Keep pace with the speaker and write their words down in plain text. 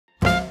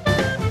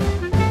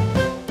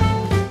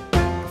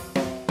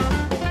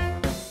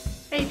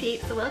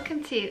Peeps,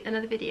 welcome to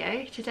another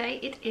video. Today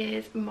it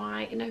is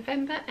my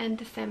November and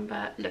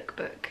December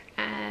lookbook,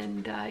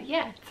 and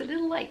yeah, it's a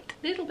little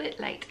bit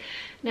late.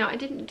 Now, I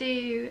didn't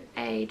do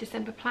a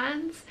December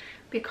plans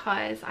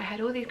because I had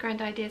all these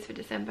grand ideas for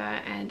December,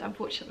 and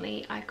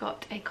unfortunately I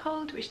got a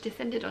cold which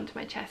descended onto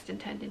my chest and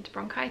turned into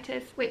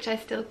bronchitis, which I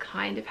still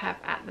kind of have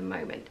at the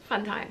moment.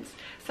 Fun times.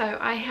 So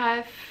I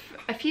have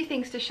a few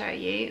things to show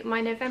you. My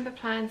November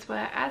plans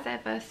were, as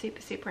ever,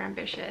 super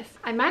ambitious.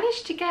 I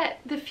managed to get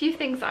the few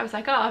things that I was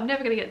like, oh, I'm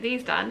never gonna get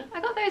these done. I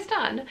got those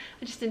done.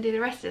 I just didn't do the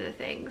rest of the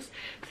things.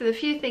 So the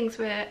few things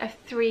were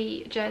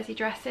 3 jersey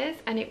dresses,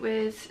 and it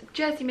was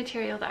jersey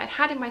material that I'd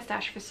had in my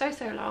stash for so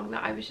long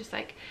that I was just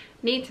like,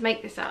 need to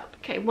make this up.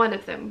 Okay, one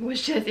of them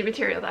was jersey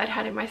material that I'd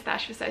had in my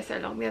stash for so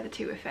long. The other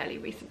 2 were fairly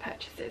recent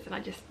purchases, and I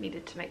just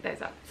needed to make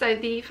those up. So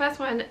the first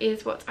one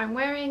is what I'm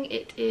wearing.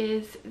 It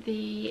is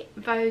the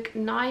Vogue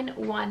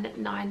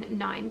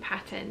 9199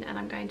 pattern, and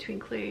I'm going to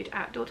include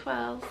outdoor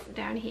twirls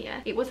down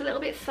here. It was a little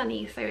bit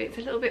sunny, so it's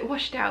a little bit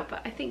washed out,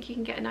 but I think you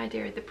can get an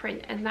idea of the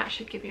print, and that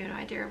should give you an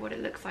idea of what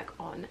it looks like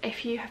on.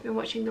 If you have been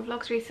watching the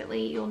vlogs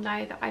recently, you'll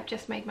know that I've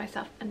just made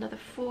myself another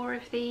 4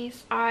 of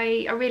these.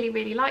 I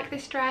really like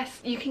this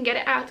dress. You can get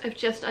it out of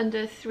just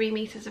under 3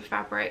 meters of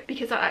fabric,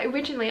 because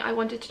originally I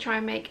wanted to try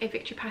and make a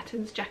Victory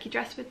Patterns Jackie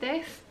dress with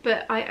this,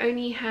 but I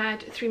only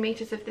had 3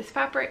 meters of this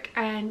fabric,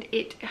 and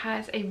it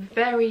has a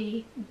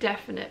very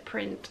definite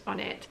print on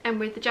it,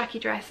 and with the Jackie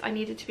dress I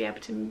needed to be able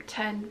to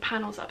turn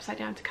panels upside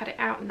down to cut it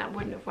out, and that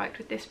wouldn't have worked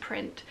with this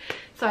print.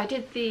 So I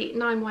did the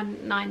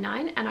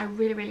 9199, and I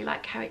really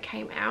like how it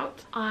came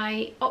out.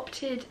 I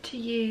opted to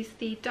use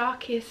the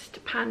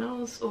darkest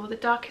panels, or the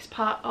darkest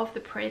part of the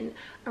print,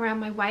 around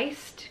my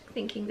waist,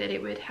 thinking that it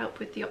would help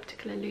with the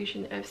optical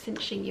illusion of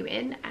cinching you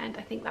in, and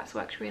I think that's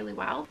worked really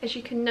well. As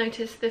you can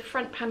notice, the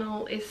front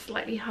panel is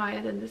slightly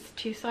higher than the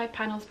 2 side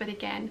panels, but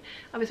again,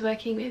 I was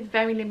working with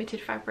very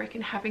limited fabric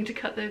and having to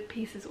cut the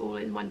pieces all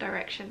in one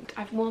direction.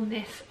 I've worn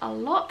this a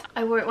lot.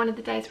 I wore it one of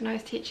the days when I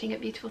was teaching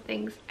at Beautiful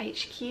Things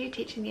HQ,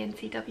 teaching the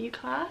NCW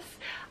class.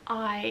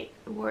 I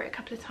wore it a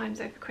couple of times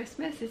over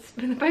Christmas. It's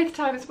been both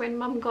times when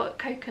Mum got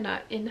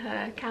coconut in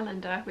her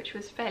calendar, which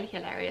was fairly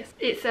hilarious.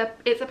 It's a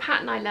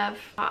pattern I love.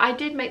 I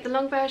did make the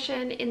long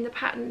version in the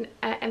pattern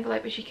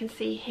envelope. As you can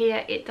see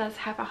here, it does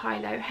have a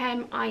high-low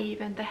hem. I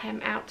evened the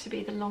hem out to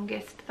be the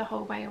longest the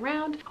whole way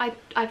around.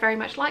 I very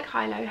much like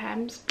high-low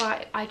hems,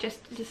 but I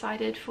just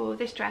decided for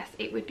this dress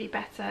it would be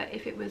better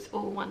if it was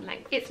all one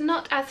length. It's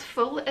not as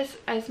full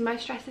as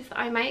most dresses that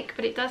I make,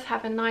 but it does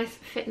have a nice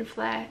fit and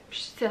flare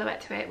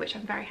silhouette to it, which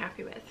I'm very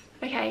happy with.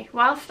 Okay,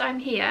 whilst I'm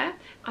here,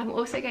 I'm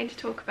also going to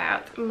talk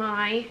about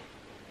my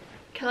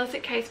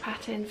Closet Case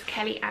Patterns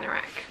Kelly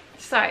Anorak.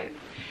 So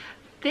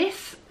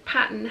this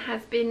pattern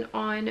has been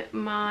on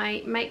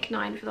my Make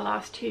 9 for the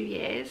last 2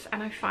 years,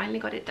 and I finally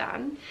got it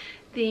done.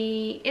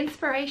 The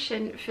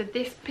inspiration for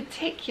this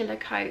particular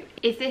coat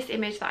is this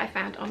image that I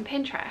found on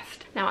Pinterest.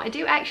 Now, I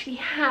do actually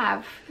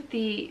have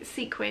the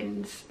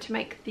sequins to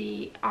make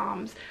the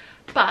arms,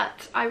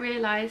 but I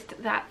realised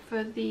that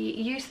for the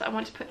use that I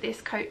want to put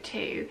this coat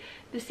to,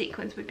 the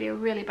sequins would be a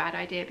really bad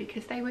idea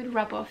because they would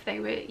rub off.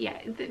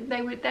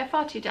 They're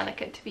far too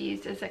delicate to be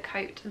used as a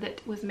coat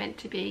that was meant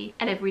to be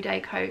an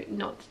everyday coat,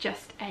 not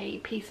just a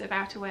piece of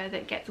outerwear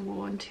that gets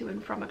worn to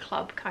and from a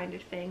club kind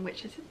of thing,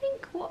 which is, I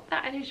think, what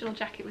that original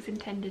jacket was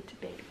intended to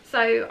be.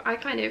 So I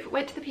kind of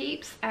went to the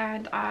Peeps,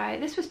 and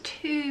this was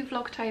 2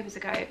 Vlogtobers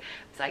ago.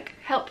 It's like,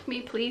 help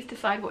me please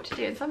decide what to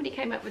do, and somebody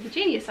came up with a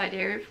genius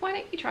idea of, why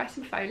don't you try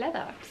some faux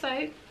leather? So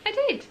I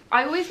did.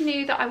 I always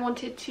knew that I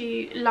wanted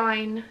to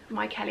line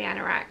my Kelly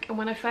Anorak, and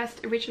when I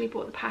first originally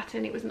bought the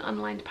pattern, it was an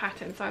unlined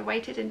pattern, so I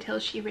waited until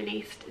she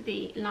released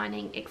the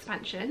lining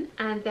expansion,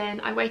 and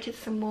then I waited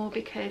some more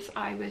because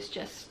I was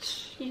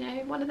just, you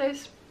know, one of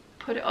those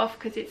put it off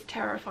because it's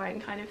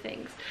terrifying kind of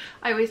things.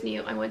 I always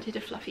knew I wanted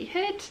a fluffy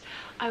hood,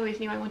 I always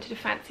knew I wanted a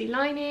fancy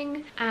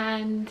lining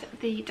and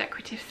the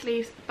decorative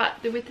sleeves,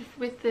 but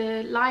with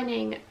the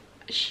lining,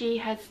 she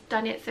has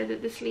done it so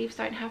that the sleeves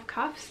don't have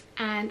cuffs,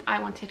 and I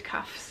wanted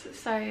cuffs,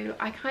 so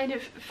I kind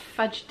of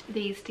fudged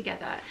these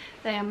together.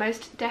 They are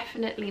most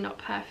definitely not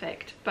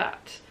perfect,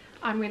 but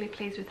I'm really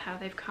pleased with how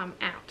they've come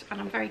out,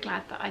 and I'm very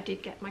glad that I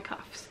did get my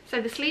cuffs.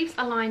 So the sleeves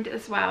are lined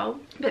as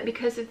well, but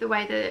because of the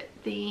way that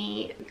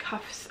the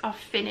cuffs are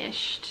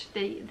finished,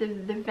 the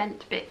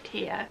vent bit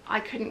here,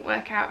 I couldn't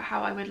work out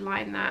how I would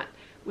line that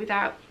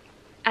without,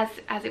 as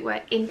it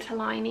were,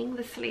 interlining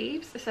the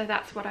sleeves, so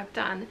that's what I've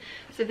done.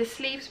 So the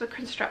sleeves were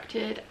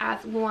constructed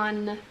as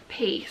one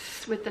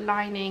piece with the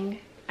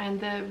lining and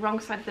the wrong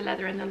side of the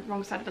leather and the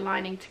wrong side of the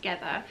lining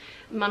together.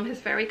 Mum has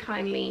very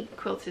kindly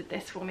quilted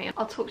this for me.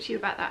 I'll talk to you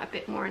about that a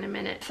bit more in a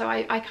minute. So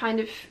I kind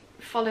of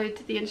followed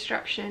the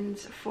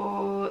instructions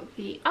for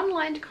the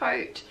unlined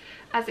coat,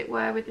 as it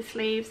were, with the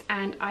sleeves,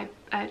 and I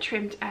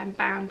trimmed and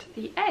bound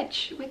the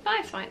edge with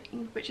bias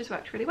binding, which has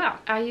worked really well.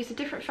 I used a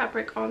different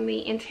fabric on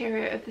the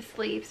interior of the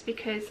sleeves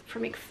because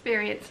from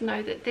experience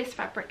know that this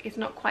fabric is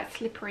not quite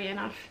slippery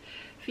enough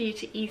for you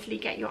to easily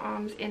get your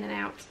arms in and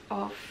out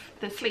of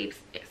the sleeves.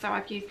 So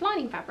I've used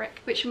lining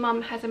fabric, which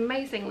Mum has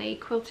amazingly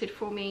quilted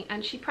for me,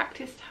 and she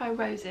practiced her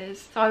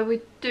roses. So I was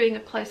doing a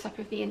close-up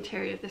of the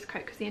interior of this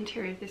coat because the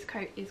interior of this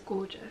coat is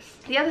gorgeous.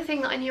 The other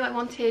thing that I knew I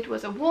wanted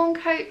was a warm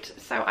coat,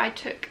 so I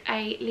took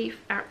a leaf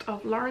out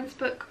of Lauren's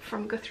book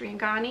from Guthrie and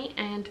Ghani,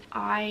 and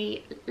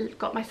I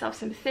got myself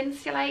some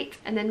Thinsulate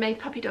and then made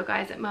puppy dog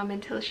eyes at Mum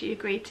until she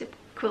agreed to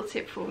quilt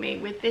it for me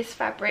with this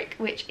fabric,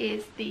 which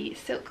is the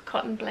silk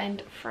cotton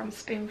blend from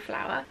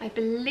Spoonflower. I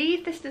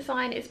believe this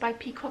design is by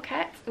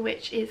Peacockette,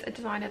 which is a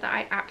designer that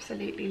I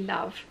absolutely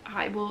love.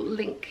 I will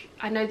link,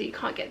 I know that you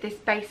can't get this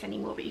base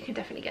anymore, but you can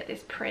definitely get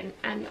this print,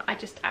 and I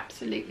just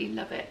absolutely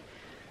love it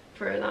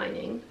for a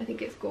lining. I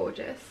think it's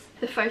gorgeous.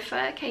 The faux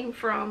fur came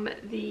from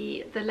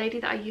the lady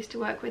that I used to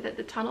work with at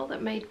the tunnel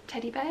that made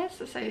teddy bears.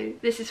 So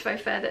this is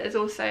faux fur that is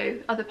also,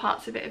 other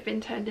parts of it have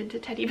been turned into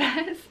teddy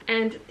bears.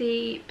 And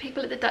the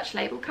people at the Dutch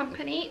Label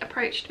Company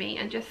approached me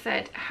and just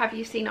said, have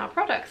you seen our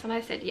products? And I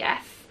said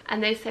yes.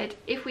 And they said,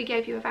 if we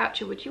gave you a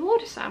voucher, would you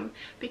order some?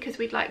 Because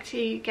we'd like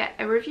to get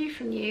a review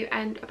from you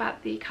and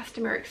about the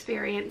customer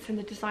experience and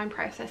the design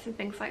process and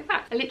things like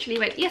that. I literally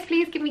went, yes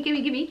please, give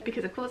me,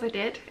 because of course I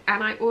did.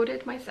 And I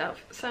ordered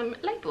myself some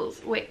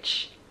labels,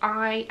 which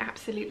I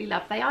absolutely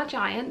love. They are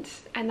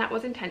giant, and that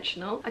was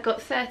intentional. I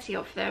got 30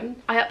 of them.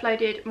 I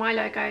uploaded my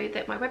logo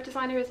that my web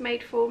designer has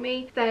made for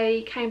me.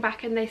 They came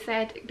back and they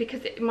said, because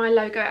my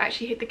logo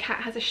actually, the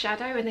cat has a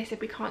shadow, and they said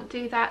we can't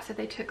do that, so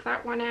they took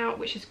that one out,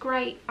 which is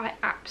great. I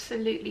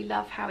absolutely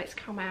love how it's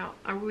come out.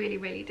 I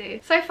really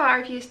do. So far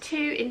I've used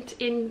two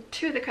in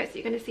two of the coats that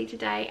you're going to see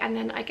today, and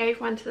then I gave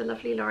one to the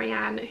lovely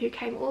Lorianne, who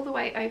came all the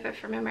way over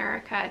from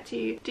America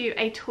to do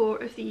a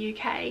tour of the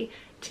UK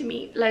to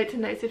meet loads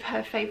and loads of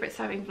her favourite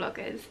sewing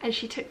vloggers, and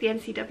she took the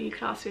NCW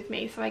class with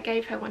me, so I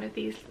gave her one of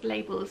these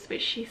labels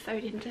which she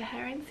sewed into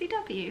her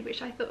NCW,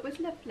 which I thought was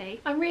lovely.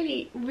 I'm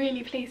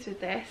really pleased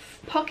with this.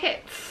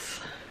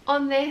 Pockets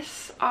on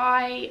this,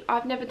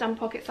 I've never done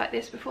pockets like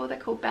this before. They're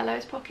called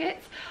bellows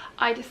pockets.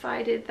 I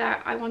decided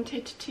that I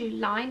wanted to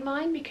line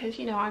mine because,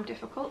 you know, I'm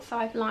difficult, so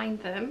I've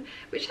lined them,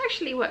 which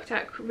actually worked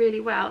out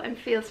really well and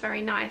feels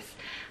very nice.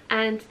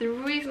 And the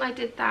reason I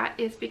did that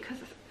is because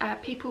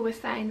people were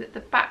saying that the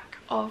back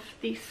of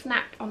the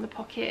snap on the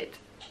pocket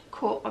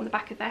caught on the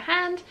back of their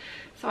hand,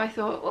 so I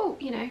thought, oh,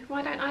 you know,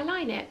 why don't I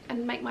line it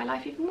and make my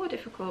life even more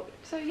difficult?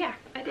 So yeah,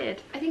 I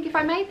did. I think if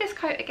I made this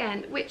coat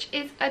again, which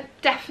is a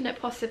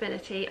definite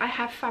possibility, I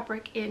have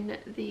fabric in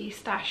the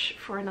stash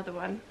for another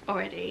one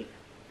already.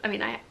 I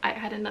mean, I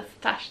had enough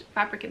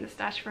fabric in the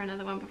stash for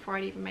another one before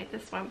I'd even made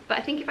this one. But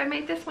I think if I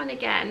made this one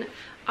again,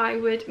 I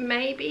would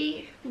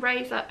maybe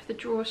raise up the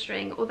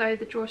drawstring, although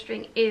the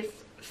drawstring is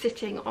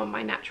sitting on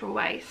my natural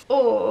waist.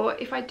 Or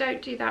if I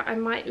don't do that, I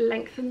might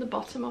lengthen the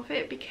bottom of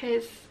it,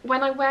 because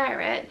when I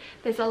wear it,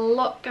 there's a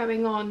lot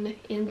going on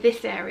in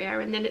this area,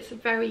 and then it's a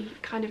very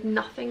kind of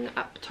nothing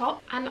up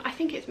top. And I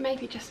think it's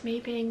maybe just me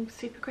being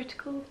super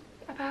critical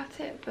about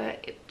it, but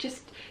it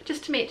just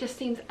to me it just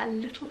seems a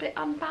little bit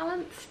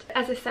unbalanced.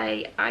 As I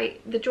say,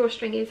 the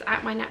drawstring is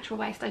at my natural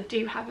waist. I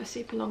do have a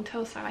super long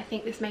torso. I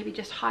think this maybe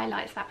just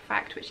highlights that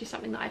fact, which is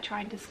something that I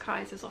try and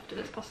disguise as often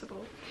as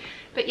possible.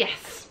 But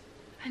yes,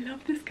 I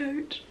love this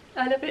coat.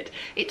 I love it.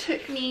 It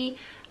took me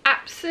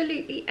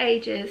absolutely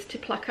ages to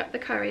pluck up the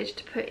courage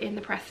to put in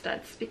the press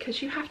studs,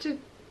 because you have to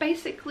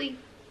basically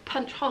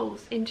punch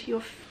holes into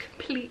your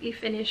completely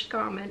finished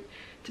garment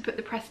to put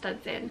the press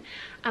studs in,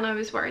 and I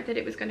was worried that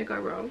it was going to go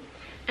wrong,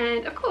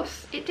 and of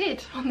course it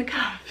did on the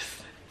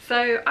cuffs.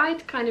 So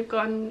I'd kind of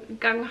gone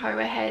gung-ho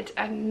ahead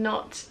and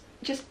not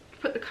just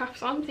put the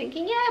cuffs on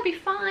thinking, yeah, it'll be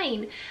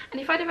fine,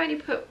 and if I'd have only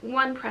put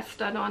one press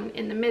stud on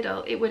in the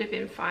middle, it would have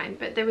been fine.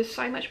 But there was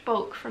so much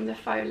bulk from the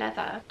faux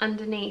leather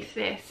underneath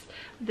this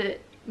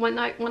that when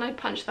I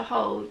punched the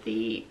hole,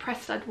 the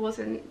press stud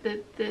wasn't,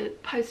 the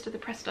post of the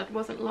press stud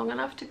wasn't long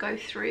enough to go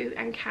through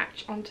and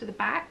catch onto the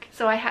back,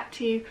 so I had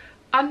to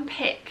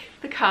unpick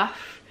the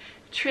cuff,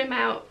 trim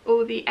out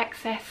all the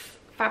excess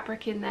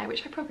fabric in there,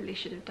 which I probably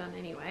should have done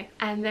anyway,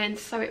 and then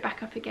sew it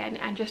back up again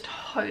and just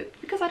hope,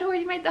 because I'd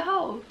already made the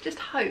hole, just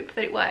hope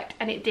that it worked,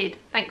 and it did,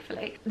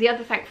 thankfully. The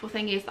other thankful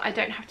thing is that I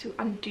don't have to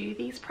undo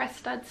these press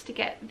studs to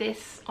get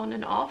this on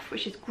and off,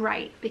 which is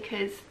great,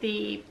 because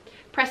the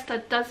press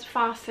stud does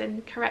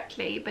fasten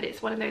correctly, but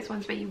it's one of those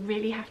ones where you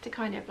really have to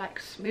kind of like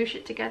smoosh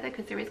it together,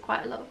 because there is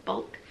quite a lot of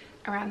bulk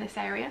around this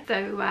area.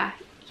 So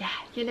yeah,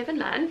 you live and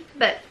learn.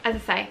 But as I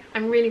say,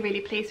 I'm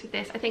really pleased with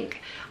this. I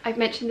think I've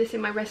mentioned this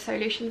in my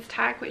resolutions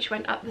tag, which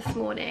went up this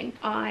morning.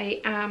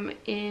 I'm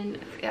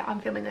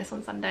filming this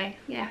on Sunday.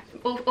 Yeah,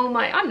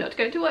 I'm not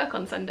going to work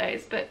on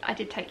Sundays, but I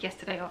did take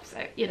yesterday off,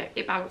 so you know,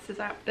 it balances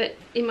out. But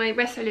in my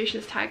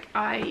resolutions tag,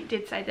 I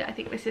did say that I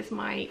think this is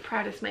my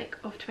proudest make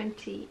of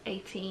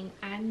 2018,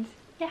 and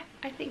yeah,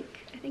 I think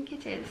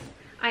it is.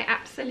 I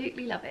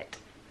absolutely love it.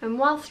 And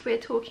whilst we're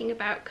talking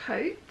about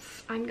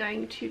coats, I'm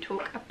going to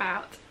talk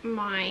about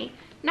my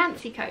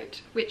Nancy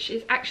coat, which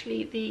is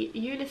actually the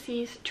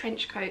Ulysses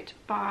trench coat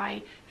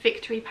by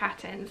Victory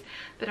Patterns,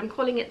 but I'm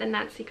calling it the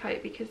Nancy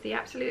coat because the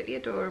absolutely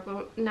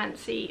adorable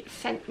Nancy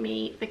sent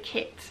me the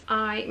kit.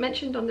 I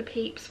mentioned on the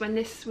Peeps when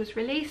this was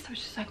released, I was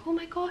just like, oh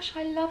my gosh,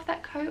 I love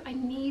that coat, I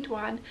need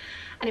one.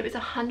 And it was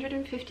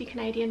 150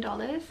 Canadian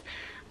dollars,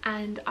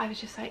 and I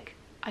was just like,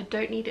 I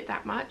don't need it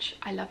that much.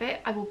 I love it.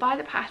 I will buy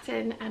the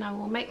pattern and I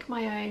will make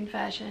my own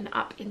version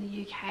up in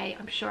the UK.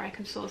 I'm sure I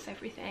can source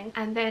everything.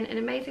 And then an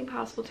amazing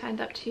parcel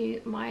turned up to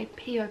my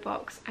PO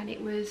box, and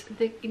it was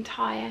the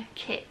entire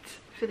kit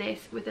for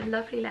this, with a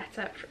lovely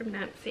letter from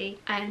Nancy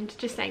and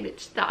just saying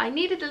that I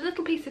needed a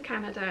little piece of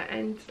Canada,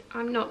 and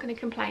I'm not going to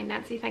complain.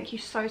 Nancy, thank you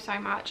so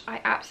much.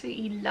 I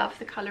absolutely love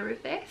the colour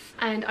of this,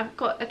 and I've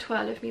got a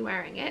twirl of me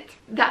wearing it.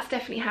 That's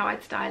definitely how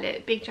I'd style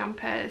it. Big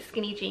jumper,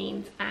 skinny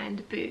jeans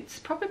and boots,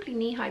 probably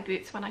knee-high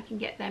boots when I can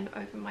get them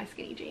over my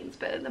skinny jeans,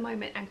 but at the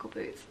moment ankle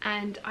boots.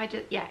 And I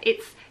just, yeah,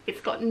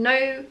 it's got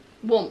no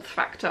warmth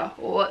factor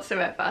or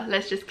whatsoever.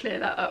 Let's just clear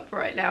that up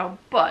right now,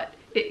 but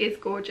it is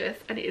gorgeous,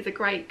 and it is a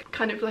great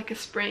kind of like a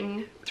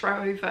spring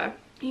throw over.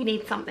 You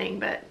need something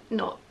but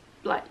not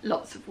like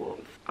lots of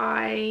warmth.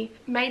 I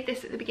made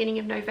this at the beginning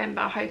of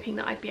November hoping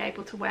that I'd be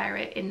able to wear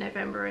it in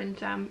November, and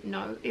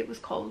no, it was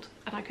cold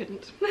and I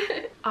couldn't.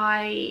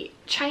 I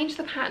changed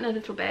the pattern a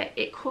little bit.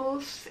 It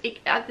calls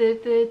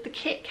the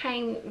kit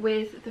came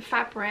with the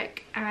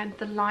fabric and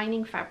the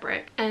lining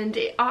fabric, and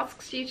it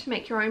asks you to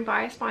make your own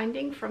bias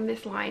binding from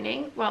this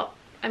lining. Well,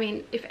 I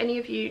mean, if any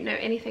of you know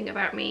anything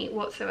about me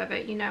whatsoever,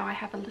 you know I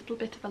have a little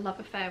bit of a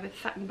love affair with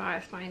satin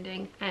bias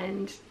binding,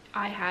 and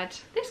I had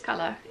this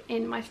colour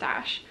in my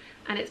stash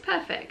and it's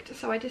perfect.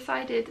 So I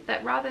decided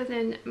that rather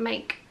than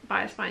make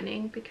bias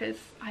binding, because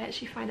I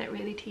actually find it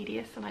really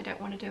tedious and I don't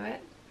want to do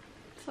it,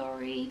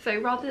 sorry. So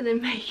rather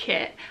than make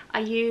it, I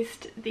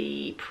used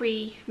the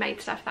pre-made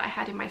stuff that I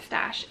had in my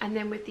stash, and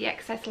then with the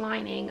excess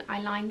lining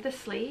I lined the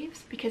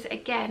sleeves, because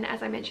again,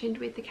 as I mentioned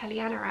with the Kelly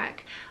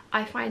Anorak,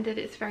 I find that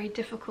it's very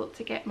difficult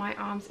to get my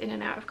arms in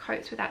and out of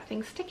coats without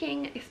things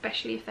sticking,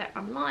 especially if they're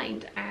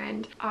unlined,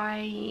 and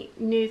I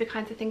knew the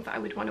kinds of things that I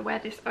would want to wear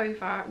this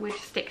over would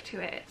stick to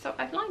it, so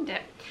I've lined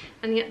it.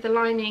 And the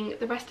lining,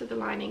 the rest of the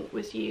lining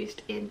was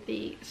used in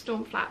the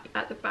storm flap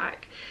at the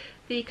back.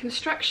 The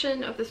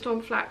construction of the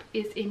storm flap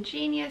is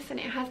ingenious, and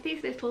it has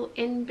these little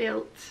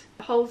inbuilt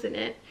holes in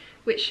it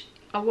which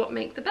are what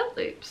make the belt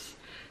loops.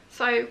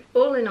 So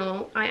all in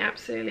all, I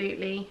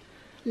absolutely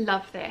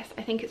love this.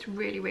 I think it's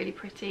really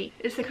pretty.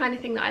 It's the kind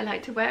of thing that I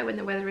like to wear when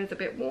the weather is a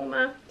bit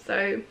warmer.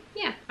 So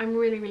yeah, I'm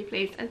really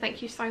pleased, and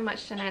thank you so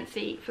much to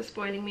Nancy for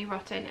spoiling me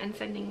rotten and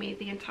sending me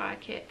the entire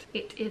kit.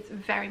 It is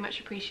very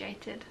much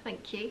appreciated.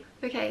 Thank you.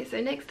 Okay,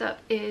 so next up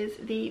is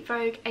the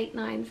Vogue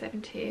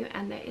 8972,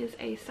 and there is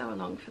a sew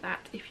along for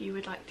that if you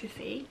would like to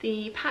see.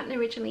 The pattern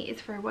originally is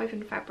for a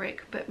woven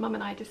fabric, but Mum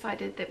and I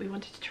decided that we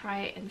wanted to try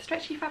it in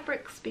stretchy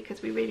fabrics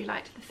because we really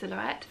liked the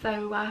silhouette.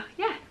 So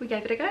yeah, we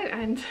gave it a go,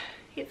 and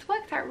it's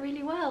worked out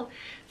really well.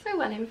 So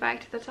well, in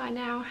fact, that I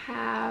now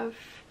have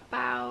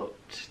about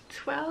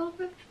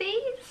 12 of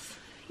these.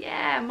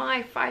 Yeah,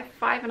 my five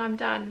and I'm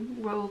done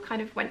rule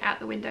kind of went out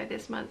the window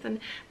this month, and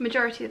the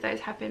majority of those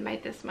have been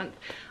made this month.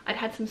 I'd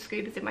had some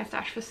scubas in my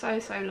stash for so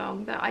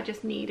long that I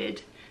just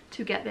needed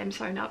to get them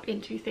sewn up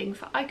into things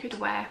that I could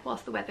wear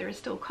whilst the weather is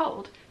still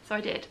cold. So I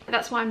did.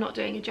 That's why I'm not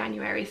doing a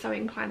January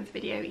sewing plans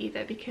video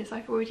either, because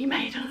I've already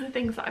made all the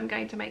things that I'm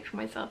going to make for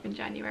myself in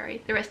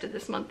January. The rest of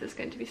this month is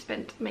going to be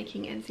spent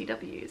making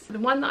NCWs. The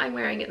one that I'm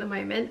wearing at the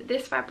moment,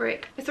 this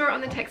fabric, I saw it on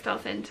the Textile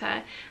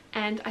Centre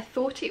and I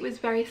thought it was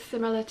very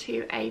similar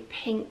to a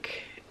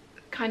pink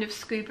kind of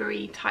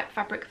scuba-y type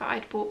fabric that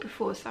I'd bought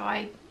before, so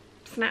I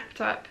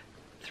snapped up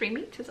 3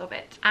 meters of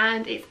it,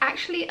 and it's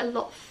actually a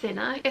lot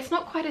thinner. It's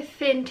not quite a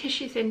thin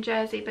tissue thin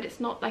jersey, but it's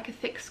not like a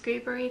thick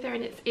scuba either,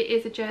 and it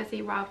is a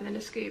jersey rather than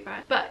a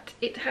scuba, but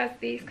it has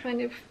these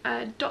kind of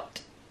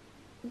dot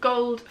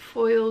gold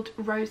foiled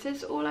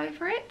roses all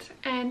over it.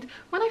 And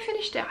when I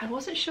finished it, I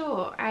wasn't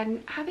sure,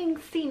 and having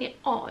seen it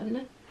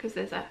on, because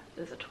there's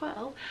a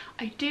twirl,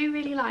 I do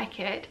really like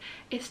it.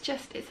 It's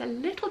a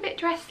little bit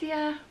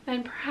dressier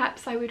than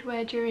perhaps I would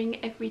wear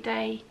during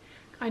everyday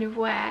kind of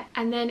wear,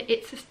 and then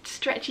it's a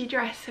stretchy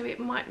dress, so it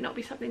might not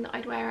be something that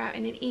I'd wear out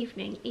in an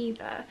evening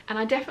either, and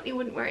I definitely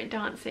wouldn't wear it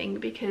dancing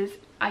because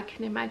I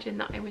can imagine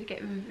that I would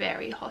get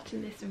very hot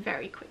in this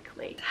very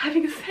quickly.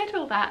 Having said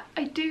all that,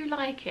 I do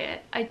like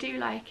it. I do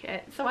like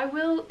it, so I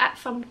will at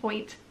some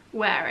point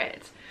wear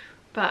it,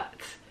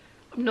 but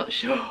I'm not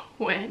sure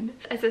when.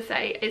 As I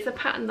say, it's a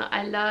pattern that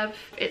I love.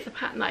 It's a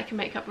pattern that I can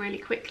make up really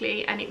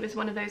quickly, and it was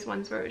one of those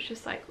ones where it was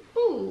just like,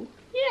 ooh,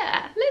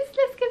 yeah, let's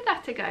give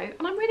that a go.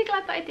 And I'm really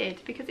glad that I did,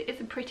 because it is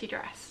a pretty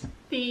dress.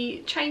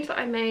 The change that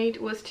I made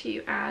was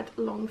to add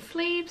long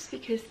sleeves,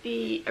 because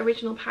the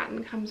original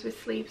pattern comes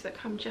with sleeves that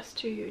come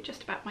just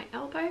about my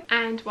elbow,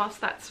 and whilst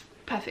that's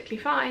perfectly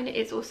fine.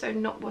 It's also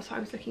not what I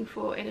was looking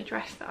for in a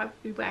dress that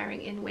I'd be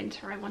wearing in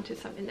winter. I wanted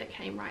something that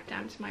came right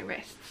down to my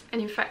wrists,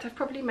 and in fact I've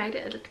probably made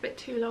it a little bit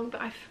too long, but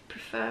I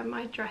prefer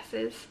my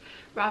dresses,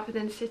 rather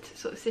than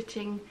sort of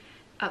sitting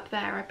up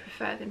there, I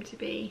prefer them to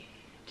be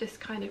just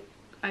kind of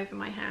over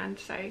my hand.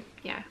 So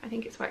yeah, I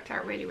think it's worked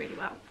out really, really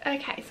well.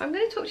 Okay, so I'm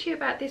going to talk to you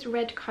about this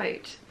red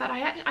coat, but I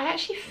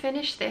actually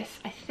finished this,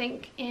 I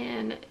think,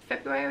 in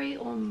February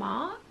or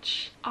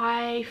March.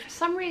 I for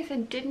some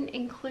reason didn't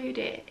include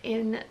it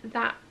in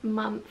that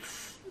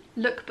month's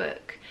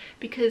lookbook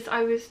because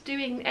I was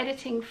doing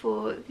editing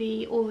for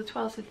the all the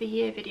 12s of the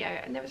year video,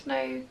 and there was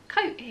no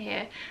coat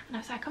here, and I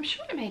was like, I'm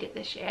sure I made it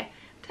this year.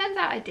 Turns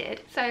out I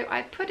did. So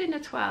I put in a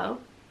 12,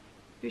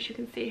 which you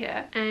can see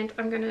here, and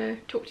I'm going to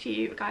talk to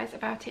you guys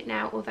about it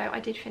now, although I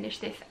did finish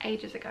this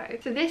ages ago.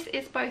 So this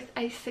is both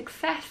a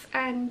success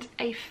and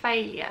a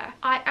failure.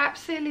 I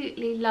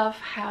absolutely love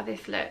how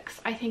this looks.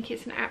 I think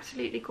it's an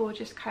absolutely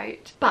gorgeous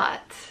coat,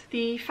 but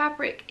the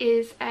fabric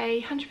is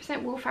a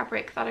 100% wool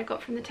fabric that I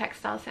got from the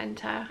textile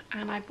centre,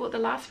 and I bought the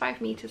last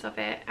 5 meters of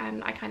it,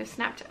 and I kind of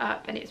snapped it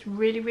up, and it's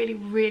really, really,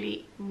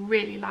 really,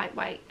 really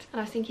lightweight.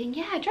 And I was thinking,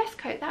 yeah, dress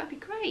coat, that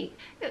would be great.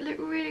 It looked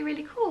really,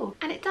 really cool,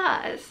 and it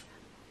does.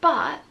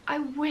 But I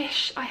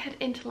wish I had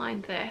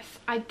interlined this.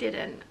 I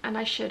didn't, and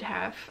I should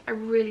have. I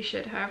really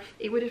should have.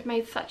 It would have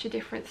made such a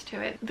difference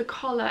to it. The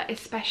collar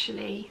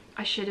especially,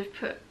 I should have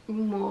put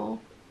more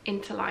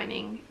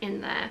interlining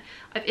in there.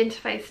 I've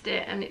interfaced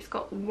it and it's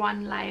got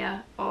one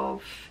layer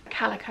of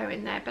calico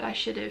in there, but I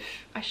should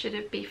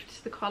have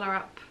beefed the collar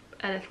up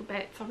a little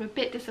bit, so I'm a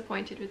bit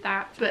disappointed with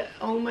that. But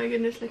oh my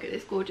goodness, look at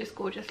this gorgeous,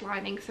 gorgeous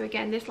lining. So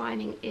again, this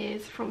lining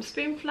is from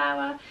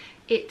Spoonflower.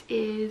 It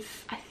is,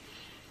 I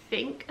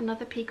think,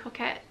 another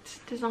peacockette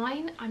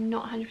design. I'm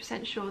not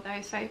 100% sure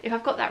though, so if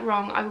I've got that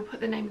wrong, I will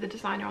put the name of the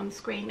designer on the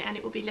screen and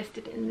it will be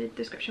listed in the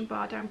description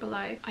bar down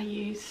below. I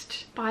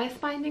used bias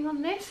binding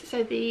on this.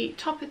 So the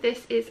top of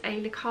this is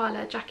a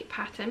Licala jacket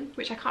pattern,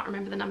 which I can't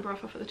remember the number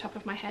off the top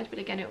of my head, but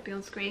again, it will be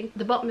on screen.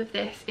 The bottom of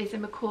this is a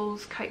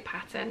McCalls coat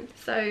pattern.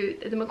 So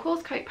the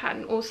McCalls coat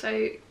pattern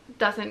also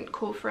doesn't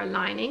call for a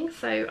lining,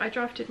 so I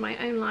drafted my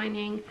own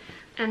lining,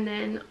 and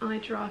then I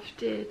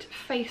drafted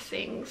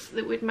facings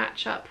that would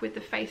match up with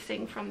the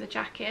facing from the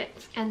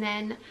jacket, and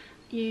then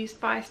used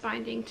bias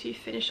binding to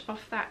finish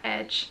off that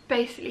edge.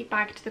 Basically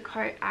bagged the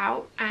coat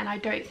out, and I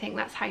don't think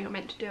that's how you're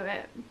meant to do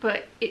it,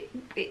 but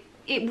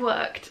it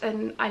worked,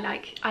 and I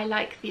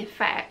like the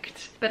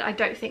effect, but I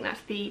don't think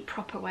that's the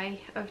proper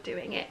way of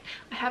doing it.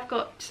 I have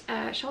got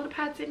shoulder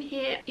pads in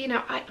here. You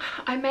know,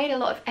 I made a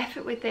lot of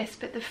effort with this,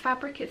 but the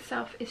fabric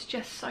itself is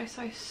just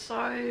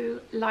so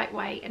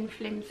lightweight and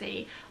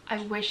flimsy. I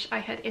wish I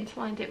had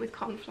interlined it with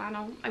cotton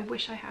flannel. I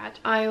wish I had.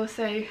 I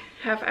also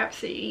have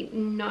absolutely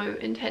no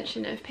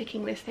intention of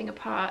picking this thing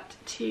apart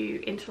to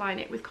interline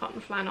it with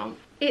cotton flannel.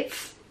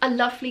 It's a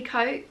lovely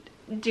coat,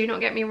 do not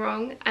get me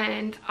wrong,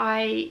 and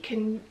I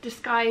can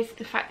disguise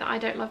the fact that I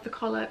don't love the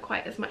collar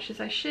quite as much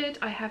as I should.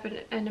 I have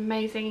an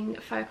amazing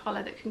faux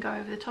collar that can go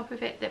over the top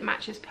of it that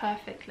matches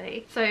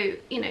perfectly. So,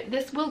 you know,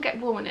 this will get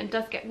worn and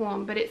does get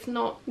worn, but it's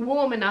not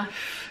warm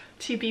enough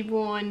to be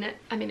worn.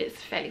 I mean,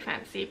 it's fairly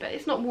fancy, but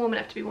it's not warm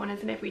enough to be worn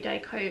as an everyday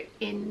coat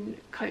in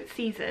coat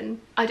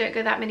season. I don't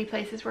go that many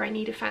places where I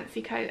need a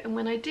fancy coat, and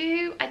when I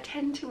do, I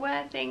tend to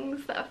wear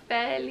things that are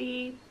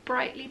fairly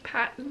brightly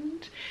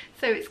patterned,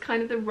 so it's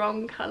kind of the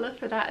wrong colour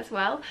for that as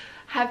well.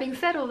 Having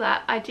said all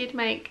that, I did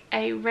make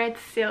a red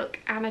silk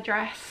Anna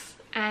dress,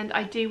 and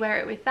I do wear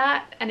it with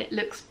that, and it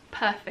looks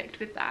perfect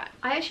with that.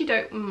 I actually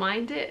don't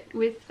mind it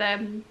with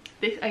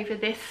this over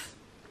this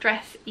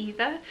dress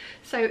either,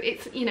 so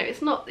it's, you know,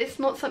 it's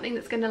not something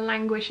that's going to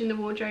languish in the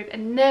wardrobe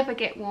and never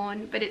get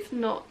worn, but it's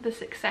not the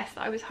success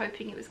that I was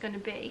hoping it was going to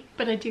be.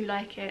 But I do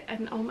like it,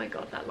 and oh my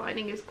god, that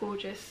lining is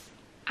gorgeous.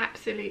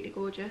 Absolutely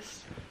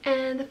gorgeous.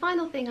 And the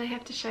final thing I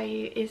have to show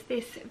you is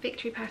this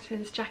Victory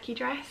Patterns Jackie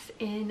dress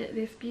in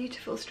this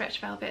beautiful stretch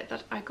velvet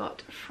that I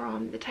got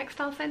from the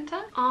textile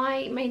centre.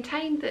 I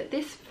maintain that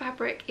this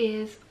fabric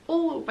is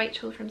all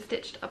Rachel from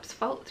Stitched Up's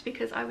fault,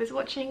 because I was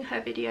watching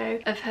her video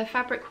of her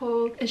fabric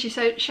haul and she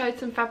showed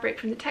some fabric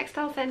from the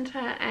textile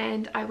centre,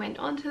 and I went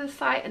onto the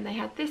site and they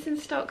had this in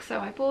stock, so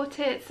I bought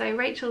it. So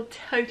Rachel,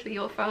 totally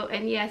your fault.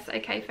 And yes,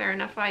 okay, fair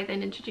enough, I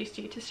then introduced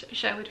you to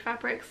Sherwood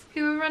Fabrics,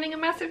 who were running a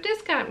massive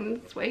discount,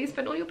 and that's where you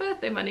spent all your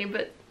birthday money.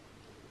 But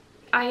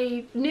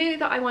I knew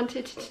that I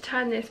wanted to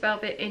turn this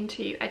velvet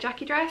into a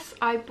Jackie dress.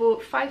 I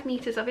bought 5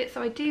 meters of it,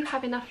 so I do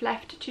have enough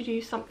left to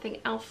do something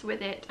else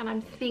with it, and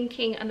I'm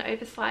thinking an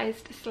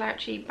oversized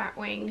slouchy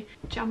batwing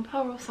jumper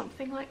or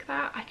something like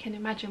that. I can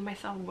imagine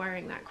myself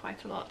wearing that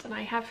quite a lot, and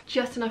I have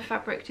just enough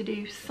fabric to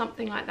do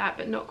something like that,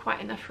 but not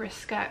quite enough for a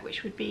skirt,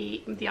 which would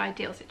be the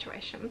ideal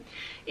situation.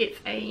 It's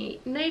a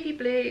navy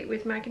blue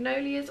with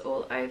magnolias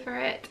all over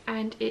it,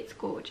 and it's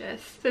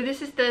gorgeous. So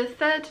this is the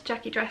 3rd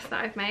Jackie dress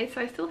that I've made, so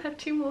I still have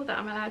 2 more that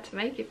I'm allowed to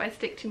make if I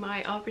stick to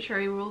my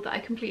arbitrary rule that I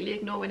completely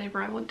ignore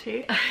whenever I want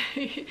to.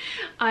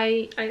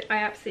 I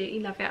absolutely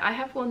love it. I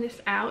have worn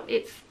this out.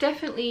 It's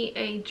definitely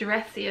a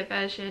dressier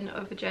version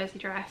of a jersey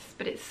dress,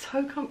 but it's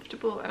so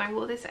comfortable, and I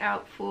wore this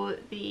out for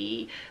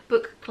the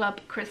book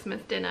club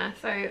Christmas dinner.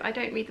 So I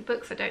don't read the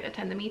books, I don't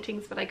attend the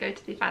meetings, but I go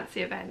to the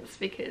fancy events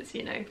because,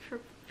 you know, for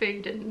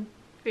food and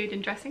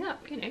dressing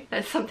up, you know,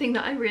 that's something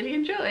that I really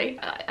enjoy.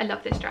 I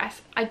love this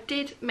dress. I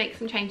did make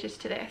some changes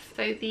to this.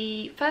 So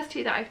the first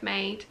two that I've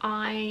made,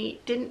 I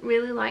didn't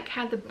really like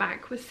how the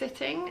back was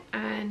sitting,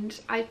 and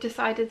I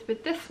decided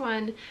with this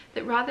one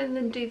that rather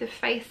than do the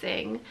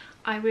facing,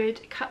 I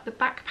would cut the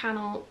back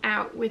panel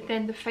out with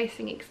then the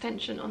facing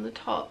extension on the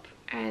top,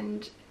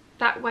 and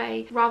that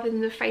way, rather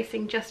than the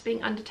facing just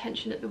being under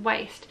tension at the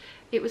waist,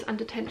 it was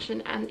under tension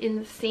and in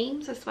the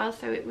seams as well,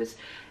 so it was,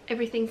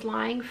 everything's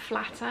lying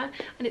flatter,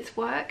 and it's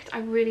worked. I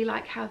really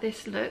like how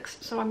this looks,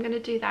 so I'm going to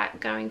do that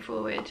going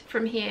forward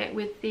from here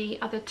with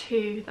the other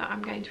two that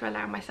I'm going to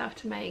allow myself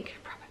to make.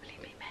 Probably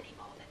be many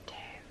more than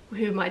two.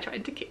 Who am I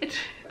trying to kid?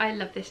 I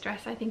love this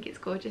dress. I think it's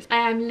gorgeous.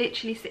 I am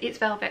literally, it's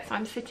velvet, so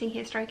I'm sitting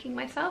here stroking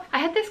myself. I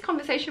had this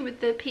conversation with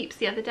the Peeps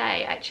the other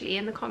day, actually,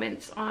 in the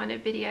comments on a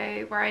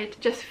video where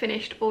I'd just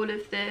finished all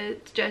of the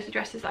jersey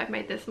dresses that I've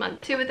made this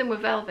month. Two of them were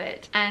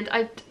velvet, and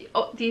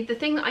the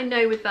thing that I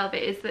know with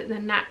velvet is that the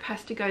nap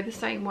has to go the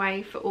same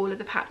way for all of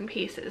the pattern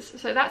pieces.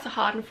 So that's a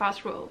hard and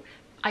fast rule.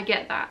 I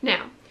get that.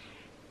 Now,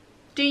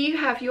 do you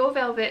have your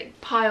velvet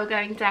pile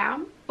going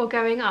down or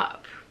going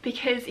up?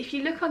 Because if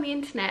you look on the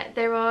internet,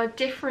 there are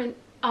different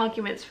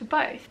arguments for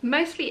both.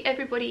 Mostly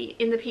everybody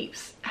in the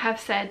Peeps have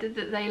said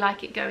that they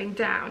like it going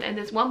down, and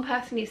there's one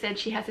person who said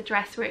she has a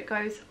dress where it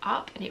goes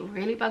up and it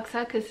really bugs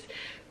her, because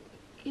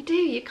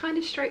you kind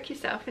of stroke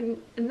yourself, and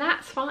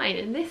that's fine,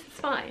 and this is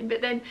fine,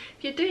 but then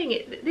if you're doing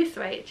it this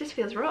way, it just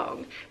feels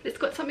wrong. But it's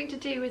got something to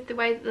do with the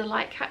way that the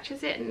light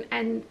catches it,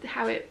 and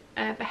how it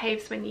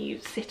behaves when you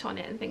sit on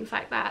it and things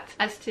like that,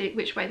 as to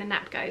which way the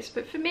nap goes.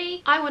 But for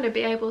me, I want to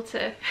be able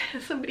to,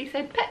 somebody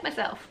said, pet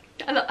myself.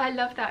 I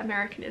love that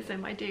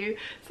Americanism, I do.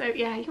 So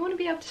yeah, you want to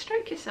be able to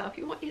stroke yourself.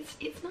 You want,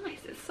 it's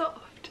nice, it's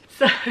soft.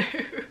 So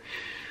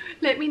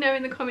let me know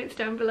in the comments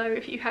down below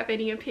if you have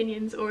any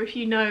opinions, or if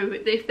you know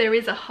if there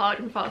is a hard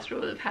and fast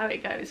rule of how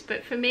it goes.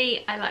 But for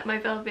me, I like my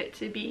velvet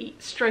to be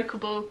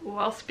strokeable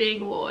whilst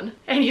being worn.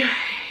 Anyway,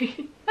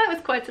 that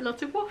was quite a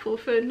lot of waffle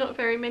for not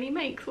very many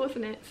makes,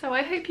 wasn't it? So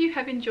I hope you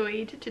have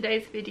enjoyed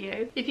today's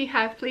video. If you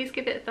have, please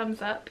give it a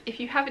thumbs up. If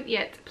you haven't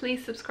yet,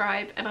 please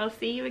subscribe, and I'll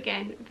see you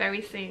again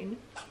very soon.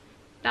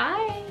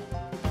 Bye!